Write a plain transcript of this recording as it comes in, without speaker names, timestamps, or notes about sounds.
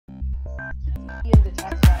and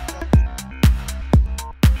detect that.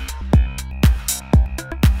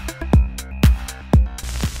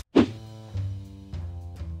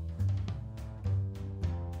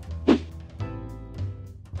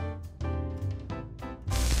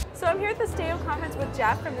 So I'm here at the STAO conference with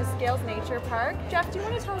Jeff from the Scales Nature Park. Jeff, do you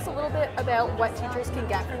want to tell us a little bit about what teachers can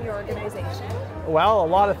get from your organization? Well, a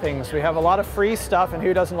lot of things. We have a lot of free stuff, and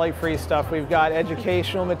who doesn't like free stuff? We've got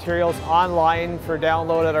educational materials online for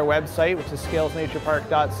download at our website, which is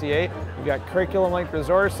scalesnaturepark.ca. We've got curriculum-linked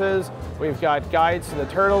resources. We've got guides to the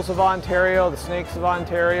turtles of Ontario, the snakes of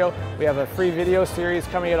Ontario. We have a free video series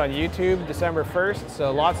coming out on YouTube December 1st,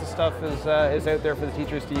 so lots of stuff is out there for the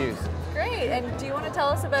teachers to use. Great, and do you want to tell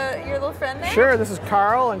us about your little friend there? Sure, this is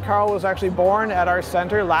Carl, and Carl was actually born at our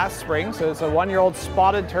center last spring, so it's a one-year-old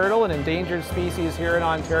spotted turtle, an endangered species here in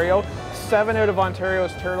Ontario. 7 out of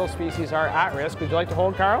Ontario's turtle species are at risk. Would you like to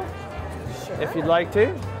hold Carl? Sure. If you'd like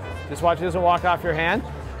to. Just watch it doesn't walk off your hand.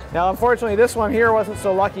 Now, unfortunately, this one here wasn't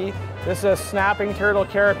so lucky. This is a snapping turtle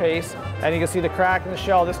carapace, and you can see the crack in the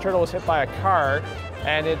shell. This turtle was hit by a car,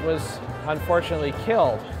 and it was unfortunately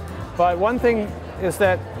killed. But one thing is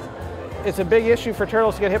that it's a big issue for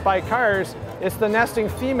turtles to get hit by cars. It's the nesting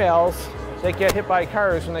females that get hit by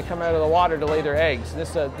cars when they come out of the water to lay their eggs. This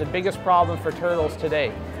is the biggest problem for turtles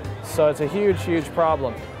today. So it's a huge, huge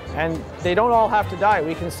problem. And they don't all have to die.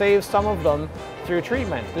 We can save some of them through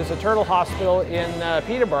treatment. There's a turtle hospital in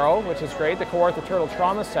Peterborough, which is great, the Kawartha Turtle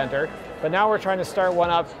Trauma Center. But now we're trying to start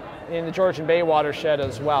one up in the Georgian Bay watershed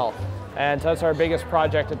as well. And that's our biggest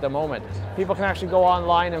project at the moment. People can actually go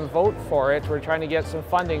online and vote for it. We're trying to get some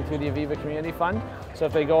funding through the Aviva Community Fund. So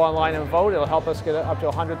if they go online and vote, it'll help us get up to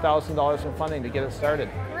 $100,000 in funding to get it started.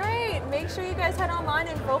 Great, make sure you guys head online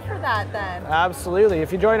and vote for that then. Absolutely.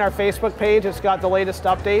 If you join our Facebook page, it's got the latest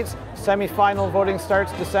updates. Semi-final voting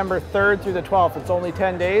starts December 3rd through the 12th. It's only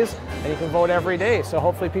 10 days, and you can vote every day. So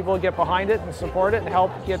hopefully people will get behind it and support it and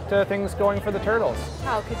help get things going for the turtles.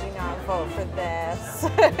 How could you not vote for this?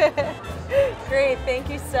 Great, thank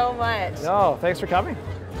you so much. No, thanks for coming.